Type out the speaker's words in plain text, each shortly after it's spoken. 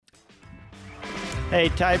Hey,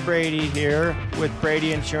 Ty Brady here with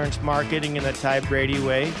Brady Insurance Marketing in the Ty Brady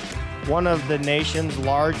Way, one of the nation's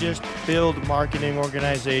largest field marketing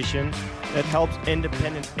organizations that helps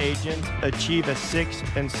independent agents achieve a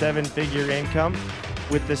 6- and 7-figure income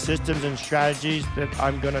with the systems and strategies that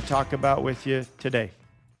I'm going to talk about with you today.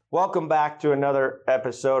 Welcome back to another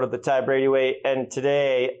episode of the Ty Brady Way, and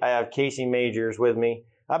today I have Casey Majors with me.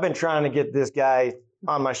 I've been trying to get this guy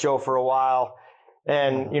on my show for a while.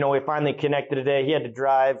 And, we finally connected today. He had to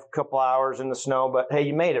drive a couple hours in the snow, but hey,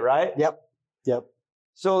 you made it, right? Yep.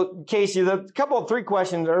 So, Casey, three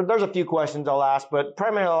questions, or there's a few questions I'll ask, but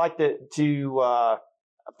primarily I'd like to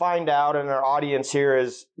find out, and our audience here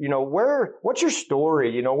is, what's your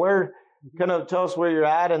story? Where, kind of tell us where you're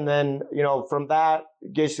at, and then, from that,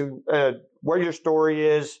 where your story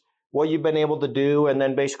is, what you've been able to do, and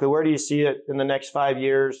then basically where do you see it in the next 5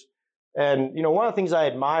 years? And, one of the things I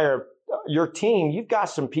admire your team, you've got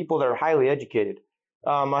some people that are highly educated.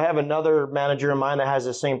 I have another manager of mine that has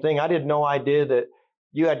the same thing. I had no idea that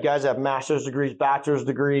you had guys that have master's degrees, bachelor's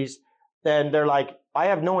degrees, and they're like, I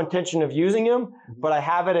have no intention of using them, but I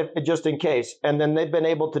have it just in case. And then they've been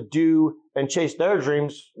able to do and chase their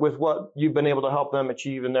dreams with what you've been able to help them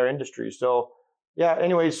achieve in their industry. So, yeah,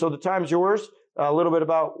 anyway, so the time's yours. A little bit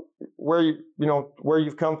about where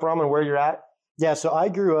you've come from and where you're at. Yeah, so I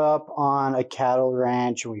grew up on a cattle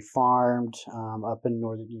ranch. We farmed up in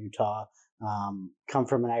northern Utah. Come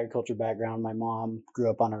from an agriculture background. My mom grew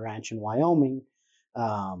up on a ranch in Wyoming.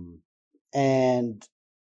 And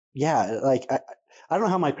yeah, I don't know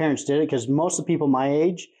how my parents did it, because most of the people my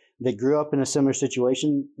age that grew up in a similar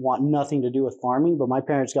situation want nothing to do with farming. But my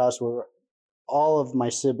parents got us where all of my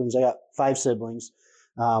siblings, I got 5 siblings,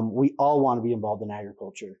 we all want to be involved in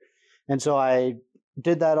agriculture. And so I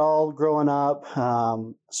did that all growing up,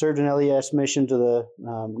 served an LES mission to the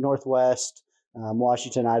Northwest,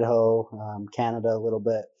 Washington, Idaho, Canada a little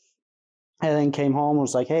bit. And then came home and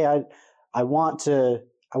was like, hey, I want to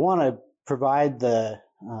provide the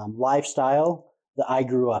lifestyle that I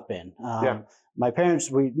grew up in. My parents,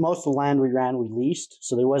 most of the land we ran, we leased,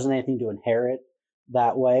 so there wasn't anything to inherit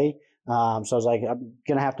that way. So I was like, I'm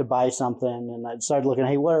going to have to buy something. And I started looking,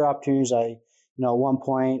 hey, what are opportunities? At one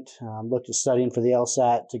point, looked at studying for the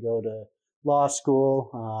LSAT to go to law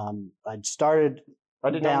school. I'd started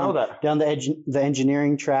down the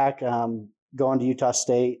engineering track, going to Utah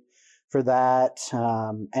State for that.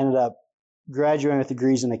 Ended up graduating with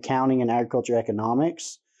degrees in accounting and agriculture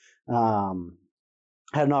economics. Had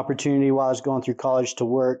an opportunity while I was going through college to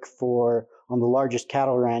work on the largest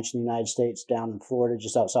cattle ranch in the United States down in Florida,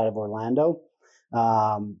 just outside of Orlando.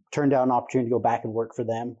 Turned down an opportunity to go back and work for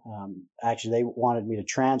them. Actually, they wanted me to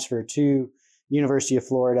transfer to University of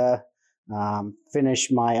Florida,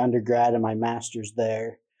 finish my undergrad and my master's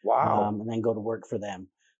there. Wow. And then go to work for them.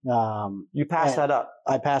 You passed that up?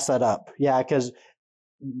 I passed that up. Yeah, because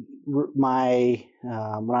when I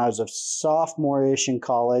was a sophomore-ish in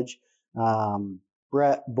college,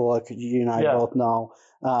 Brett Bullock, you and I both know,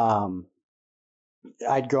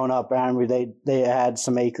 I'd grown up around, they had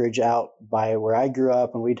some acreage out by where I grew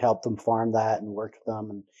up, and we'd help them farm that and work with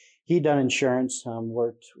them. And he'd done insurance,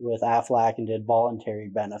 worked with Aflac and did voluntary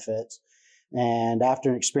benefits. And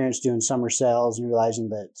after an experience doing summer sales and realizing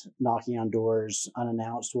that knocking on doors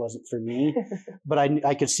unannounced wasn't for me, but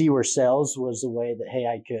I could see where sales was the way that, hey,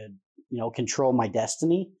 I could, control my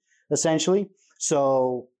destiny, essentially.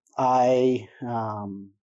 So I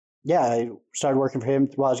started working for him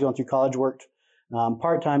while I was going through college, worked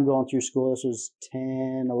part-time going through school. This was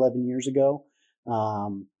 10, 11 years ago.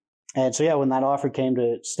 And so, when that offer came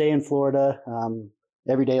to stay in Florida,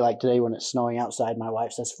 every day like today when it's snowing outside, my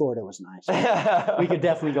wife says Florida was nice. We could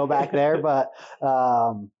definitely go back there. But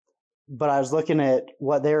I was looking at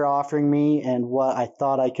what they were offering me and what I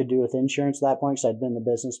thought I could do with insurance at that point, because I'd been in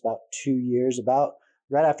the business about 2 years. About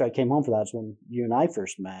right after I came home for that is when you and I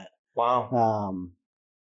first met. Wow.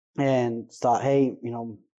 And thought, hey,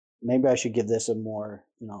 maybe I should give this a more,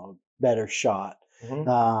 better shot.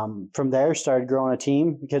 Mm-hmm. From there, started growing a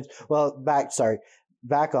team because,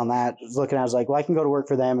 back on that, I was like, well, I can go to work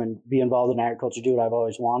for them and be involved in agriculture, do what I've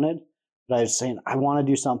always wanted. But I was saying, I want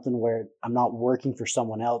to do something where I'm not working for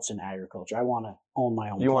someone else in agriculture. I want to own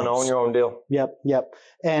my own place. You want to own your own deal. Yep.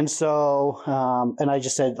 And so, and I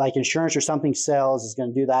just said, like, insurance or something sales is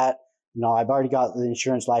going to do that. I've already got the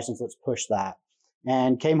insurance license. Let's push that.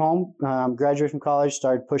 And came home, graduated from college,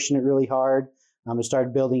 started pushing it really hard. I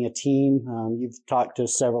started building a team. You've talked to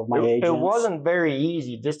several of my agents. It wasn't very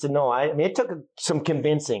easy just to know. I mean, it took some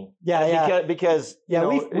convincing. Yeah, because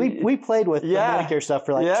we played with the Medicare stuff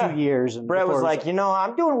for like 2 years. And Brett was like,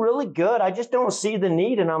 I'm doing really good. I just don't see the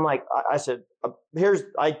need. And I'm like, I said,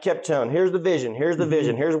 I kept telling, here's the vision. Here's the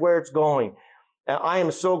vision. Here's where it's going. And I am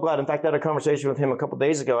so glad. In fact, I had a conversation with him a couple of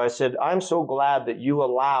days ago. I said, I'm so glad that you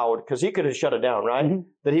allowed, because he could have shut it down, right?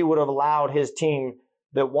 That he would have allowed his team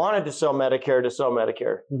that wanted to sell Medicare to sell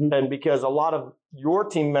Medicare. And because a lot of your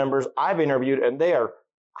team members I've interviewed, and they are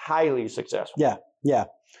highly successful. Yeah.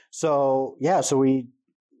 So we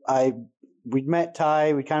met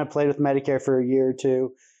Ty. We kind of played with Medicare for a year or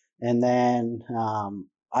two. And then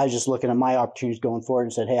I was just looking at my opportunities going forward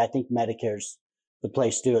and said, hey, I think Medicare's the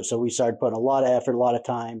place to do it. So we started putting a lot of effort, a lot of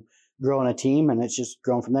time, growing a team, and it's just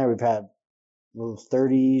grown from there. We've had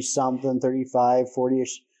 30-something, 35,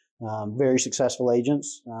 40-ish. Very successful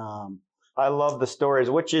agents. I love the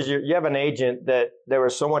stories. Which is you have an agent that there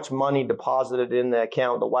was so much money deposited in the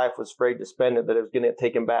account, the wife was afraid to spend it, that it was going to get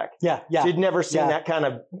taken back. Yeah. She'd never seen that kind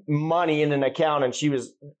of money in an account, and she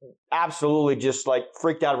was absolutely just like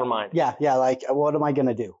freaked out of her mind. Yeah. Like, what am I going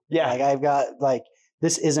to do? Yeah. Like, I've got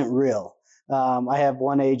this isn't real. I have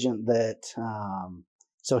one agent that,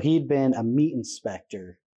 so he'd been a meat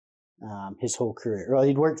inspector his whole career. Well,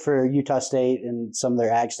 he'd worked for Utah State and some of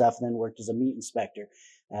their ag stuff, and then worked as a meat inspector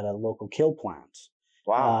at a local kill plant.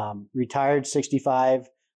 Wow. Retired 65,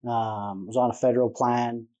 was on a federal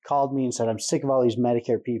plan, called me and said, I'm sick of all these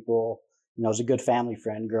Medicare people. I was a good family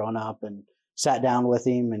friend growing up, and sat down with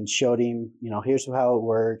him and showed him, here's how it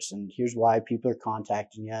works and here's why people are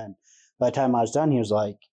contacting you. And by the time I was done, he was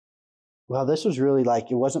like, well, this was really it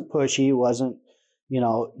wasn't pushy. It wasn't,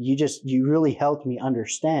 you really helped me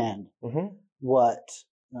understand what,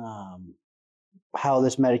 how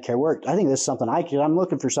this Medicare worked. I think this is something I'm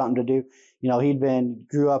looking for something to do. He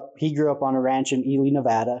grew up on a ranch in Ely,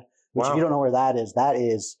 Nevada, which if you don't know where that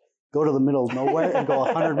is go to the middle of nowhere and go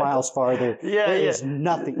 100 miles farther. There is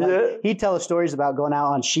nothing. He'd tell us stories about going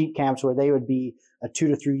out on sheep camps where they would be a 2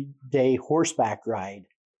 to 3 day horseback ride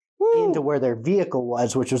into where their vehicle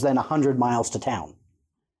was, which was then 100 miles to town.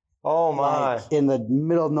 Oh my! In the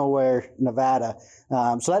middle of nowhere, Nevada.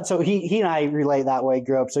 So he and I relate that way.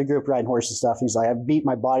 Grew up riding horses and stuff. He's like, I've beat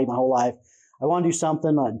my body my whole life. I want to do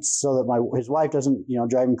something so that his wife doesn't,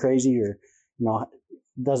 drive him crazy or,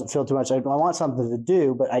 doesn't feel too much. I want something to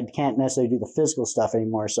do, but I can't necessarily do the physical stuff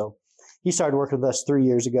anymore. So he started working with us 3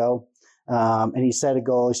 years ago, and he set a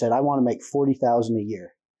goal. He said, I want to make $40,000 a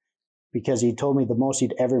year, because he told me the most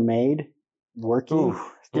he'd ever made working.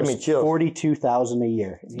 Give me chills. $42,000 a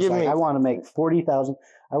year. He's like, I want to make $40,000.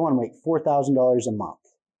 I want to make $4,000 a month.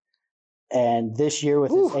 And this year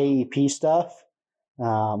with his AEP stuff,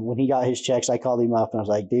 when he got his checks, I called him up and I was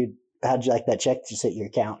like, dude, how'd you like that check to hit your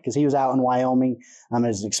account? Because he was out in Wyoming.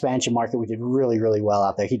 As an expansion market, we did really, really well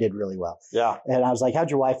out there. He did really well. Yeah. And I was like, how'd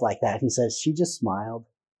your wife like that? And he says, she just smiled.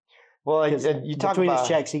 Well, you talk between about his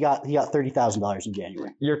checks, he got $30,000 in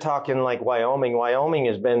January. You're talking like Wyoming. Wyoming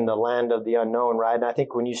has been the land of the unknown, right? And I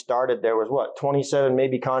think when you started, there was 27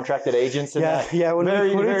 maybe contracted agents. In that? When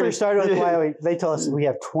we first started with Wyoming, they told us we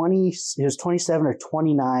have 27 or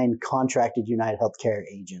 29 contracted United Healthcare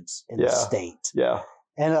agents in the state. Yeah.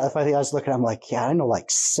 And if I was looking, I'm like, I know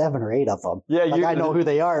 7 or 8 of them. Yeah, I know who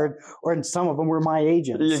they are, or some of them were my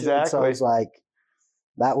agents. Exactly. And so it's like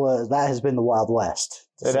that has been the Wild West.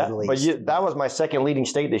 That was my second leading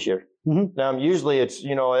state this year. Mm-hmm. Usually it's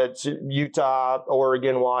Utah,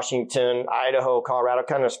 Oregon, Washington, Idaho, Colorado,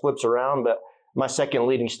 kind of flips around, but my second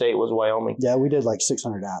leading state was Wyoming. Yeah, we did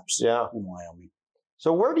 600 apps in Wyoming.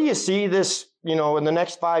 So where do you see this, in the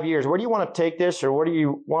next 5 years? Where do you want to take this, or what do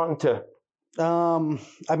you want to?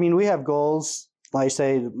 We have goals. Like I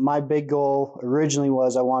say, my big goal originally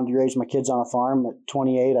was I wanted to raise my kids on a farm. At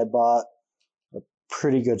 28, I bought a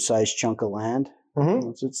pretty good sized chunk of land. Mm-hmm.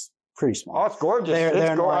 It's pretty small. Oh, it's gorgeous.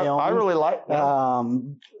 They're in Wyoming. I really like that.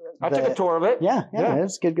 I took a tour of it. Yeah.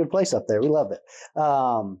 It's a good place up there. We love it.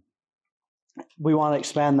 We want to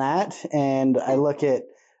expand that. And I look at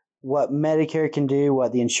what Medicare can do,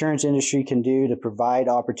 what the insurance industry can do to provide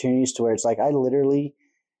opportunities to where it's I literally,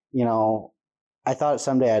 I thought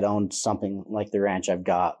someday I'd own something like the ranch I've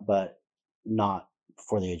got, but not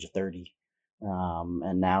before the age of 30.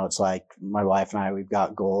 And now it's my wife and I, we've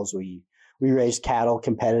got goals. We raise cattle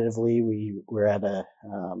competitively. We were at the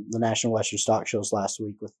National Western Stock Shows last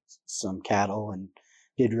week with some cattle and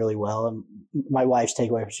did really well. And my wife's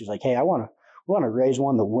takeaway, she's like, hey, I want to raise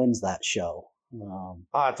one that wins that show.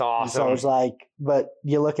 That's awesome. So it's but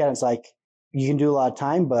you look at it, it's you can do a lot of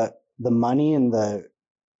time, but the money and the,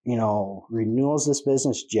 renewals this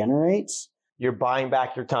business generates, You're buying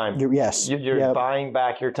back your time. Yes. You're buying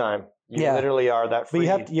back your time. You literally are that free.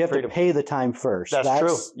 But you have to pay the time first. That's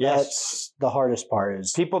true. Yes. That's the hardest part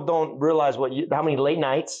is people don't realize how many late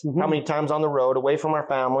nights, how many times on the road, away from our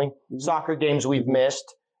family, soccer games we've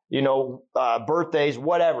missed, birthdays,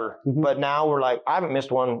 whatever. But now we're like, I haven't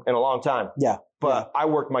missed one in a long time. Yeah. But I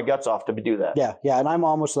worked my guts off to do that. Yeah. Yeah. And I'm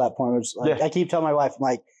almost to that point where it's like, I keep telling my wife, I'm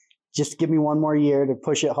like, just give me one more year to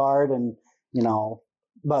push it hard. And,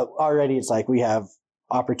 but already it's like we have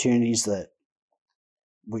opportunities that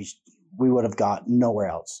we would have got nowhere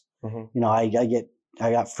else. I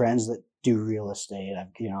got friends that do real estate,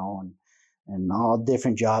 and all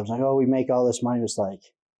different jobs. Like, oh, we make all this money. It's like,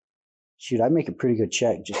 shoot, I make a pretty good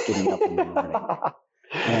check just getting up in the morning.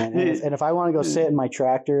 And if I want to go sit in my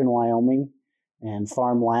tractor in Wyoming and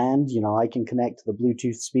farm land, I can connect to the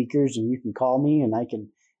Bluetooth speakers and you can call me and I can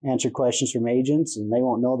answer questions from agents and they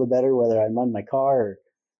won't know the better whether I'm on my car or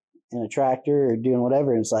in a tractor or doing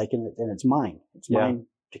whatever. And it's like, and it's mine. It's mine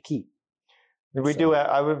to keep. We do.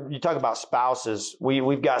 You talk about spouses.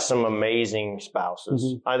 We've got some amazing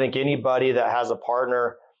spouses. I think anybody that has a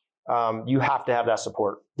partner, you have to have that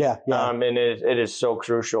support. Yeah. And it is so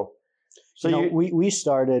crucial. So we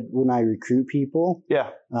started when I recruit people.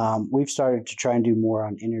 Yeah. We've started to try and do more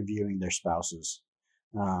on interviewing their spouses,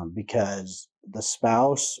 because the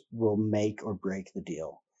spouse will make or break the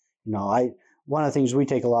deal. One of the things we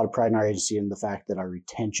take a lot of pride in our agency in the fact that our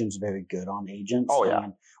retention is very good on agents. Oh yeah.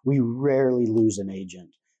 And we rarely lose an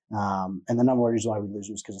agent. And the number one reason why we lose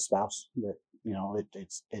them is because of spouse. But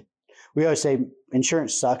we always say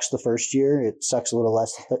insurance sucks the first year. It sucks a little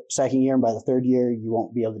less second year. And by the third year, you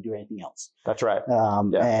won't be able to do anything else. That's right.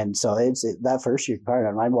 And so that first year,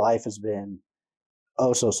 my wife has been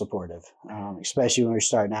so supportive, especially when we're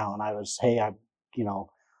starting out. And I was,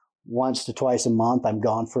 once to twice a month, I'm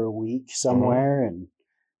gone for a week somewhere. And,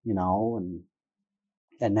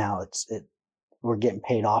 and now we're getting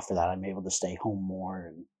paid off for that. I'm able to stay home more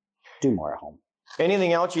and do more at home.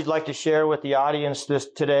 Anything else you'd like to share with the audience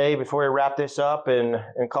today before we wrap this up and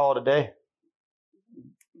call it a day?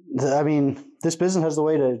 I mean, this business has the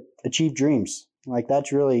way to achieve dreams. Like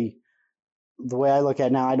that's really the way I look at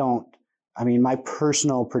it now. My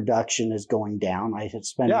personal production is going down. I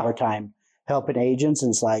spend more time helping agents. And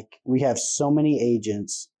it's like, we have so many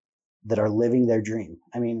agents that are living their dream.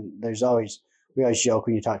 I mean, we always joke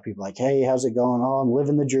when you talk to people like, hey, how's it going? Oh, I'm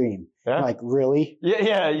living the dream. Yeah. Like, really?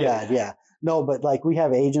 Yeah. No, but like we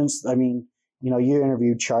have agents. I mean, you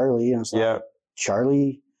interviewed Charlie and it's like,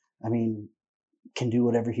 Charlie, can do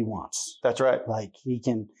whatever he wants. That's right. Like he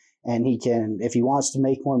can, if he wants to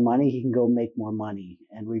make more money, he can go make more money.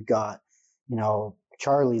 And we've got,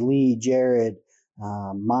 Charlie, Lee, Jared,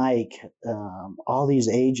 Mike, all these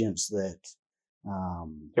agents that,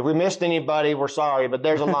 if we missed anybody, we're sorry, but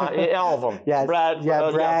there's a lot, all of them. Brad,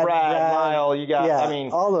 Lyle, you got,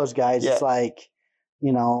 all those guys. It's like,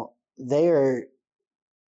 they are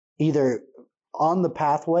either on the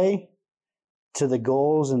pathway to the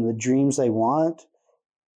goals and the dreams they want,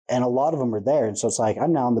 and a lot of them are there. And so it's like,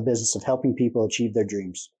 I'm now in the business of helping people achieve their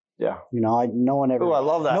dreams. Yeah. No one ever. Oh, I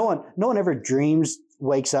love that. No one ever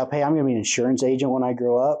wakes up, hey, I'm going to be an insurance agent when I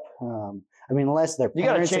grow up. Unless their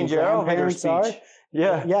parents and grandparents are.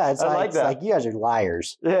 Yeah. Yeah. It's like that. It's like, you guys are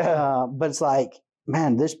liars. Yeah. But it's like,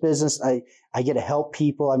 man, this business, I get to help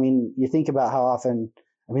people. You think about how often,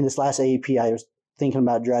 this last AEP, I was thinking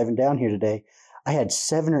about driving down here today. I had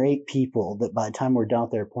 7 or 8 people that by the time we're done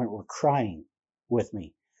at their appointment were crying with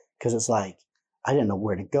me. Because it's like, I didn't know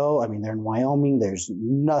where to go. They're in Wyoming. There's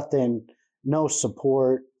nothing, no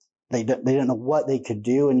support. They didn't know what they could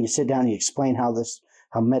do. And you sit down and you explain how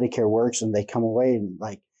Medicare works, and they come away and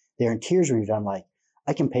like they're in tears when you're done. Like,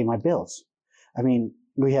 I can pay my bills.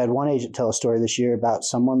 We had one agent tell a story this year about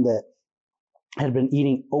someone that had been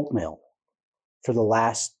eating oatmeal for the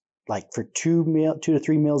last, for 2 to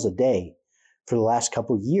 3 meals a day for the last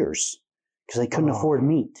couple of years because they couldn't afford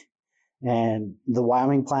meat. And the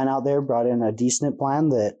Wyoming plan out there brought in a decent plan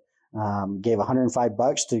that gave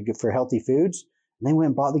 $105 for healthy foods. And they went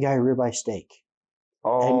and bought the guy a ribeye steak.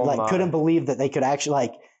 Couldn't believe that they could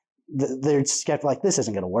actually they're skeptical, like, this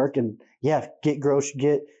isn't going to work. And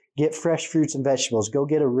get fresh fruits and vegetables. Go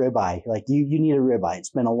get a ribeye. Like you need a ribeye. It's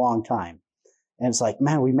been a long time. And it's like,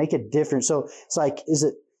 man, we make a difference. So it's like, is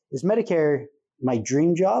Medicare my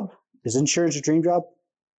dream job? Is insurance a dream job?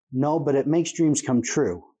 No, but it makes dreams come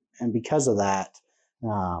true. And because of that,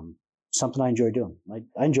 something I enjoy doing.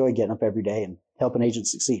 I enjoy getting up every day and helping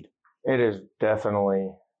agents succeed. It is definitely,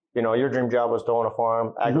 your dream job was to own a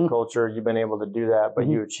farm, agriculture. You've been able to do that, but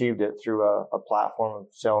you achieved it through a platform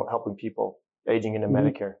of helping people aging into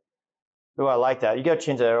Medicare. Oh, I like that. You got to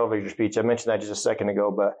change that elevator speech. I mentioned that just a second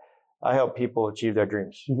ago, but I help people achieve their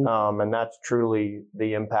dreams. And that's truly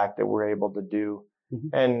the impact that we're able to do.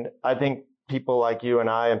 And I think people like you and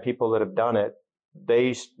I and people that have done it,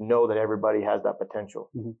 they know that everybody has that potential.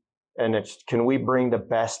 And it's, can we bring the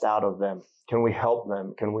best out of them? Can we help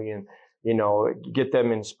them? Can we, get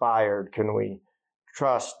them inspired? Can we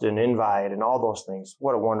trust and invite and all those things?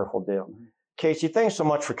 What a wonderful deal. Casey, thanks so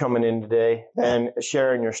much for coming in today and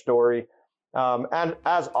sharing your story. And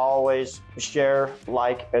as always, share,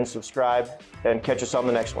 like, and subscribe, and catch us on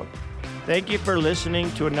the next one. Thank you for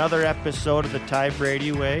listening to another episode of the Ty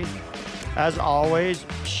Brady Way. As always,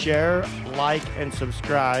 share, like, and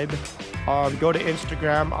subscribe. Go to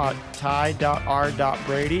Instagram at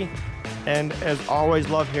ty.r.brady. And as always,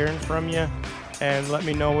 love hearing from you. And let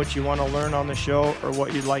me know what you want to learn on the show or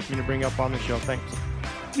what you'd like me to bring up on the show. Thanks.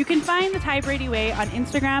 You can find the Ty Brady Way on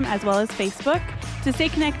Instagram as well as Facebook. To stay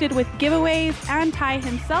connected with giveaways and Ty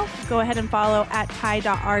himself, go ahead and follow at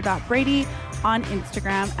ty.r.brady on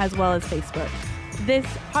Instagram as well as Facebook. This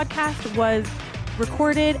podcast was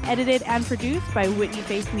recorded, edited, and produced by Whitney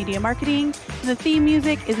Faith Media Marketing. The theme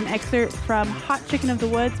music is an excerpt from Hot Chicken of the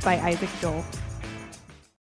Woods by Isaac Joel.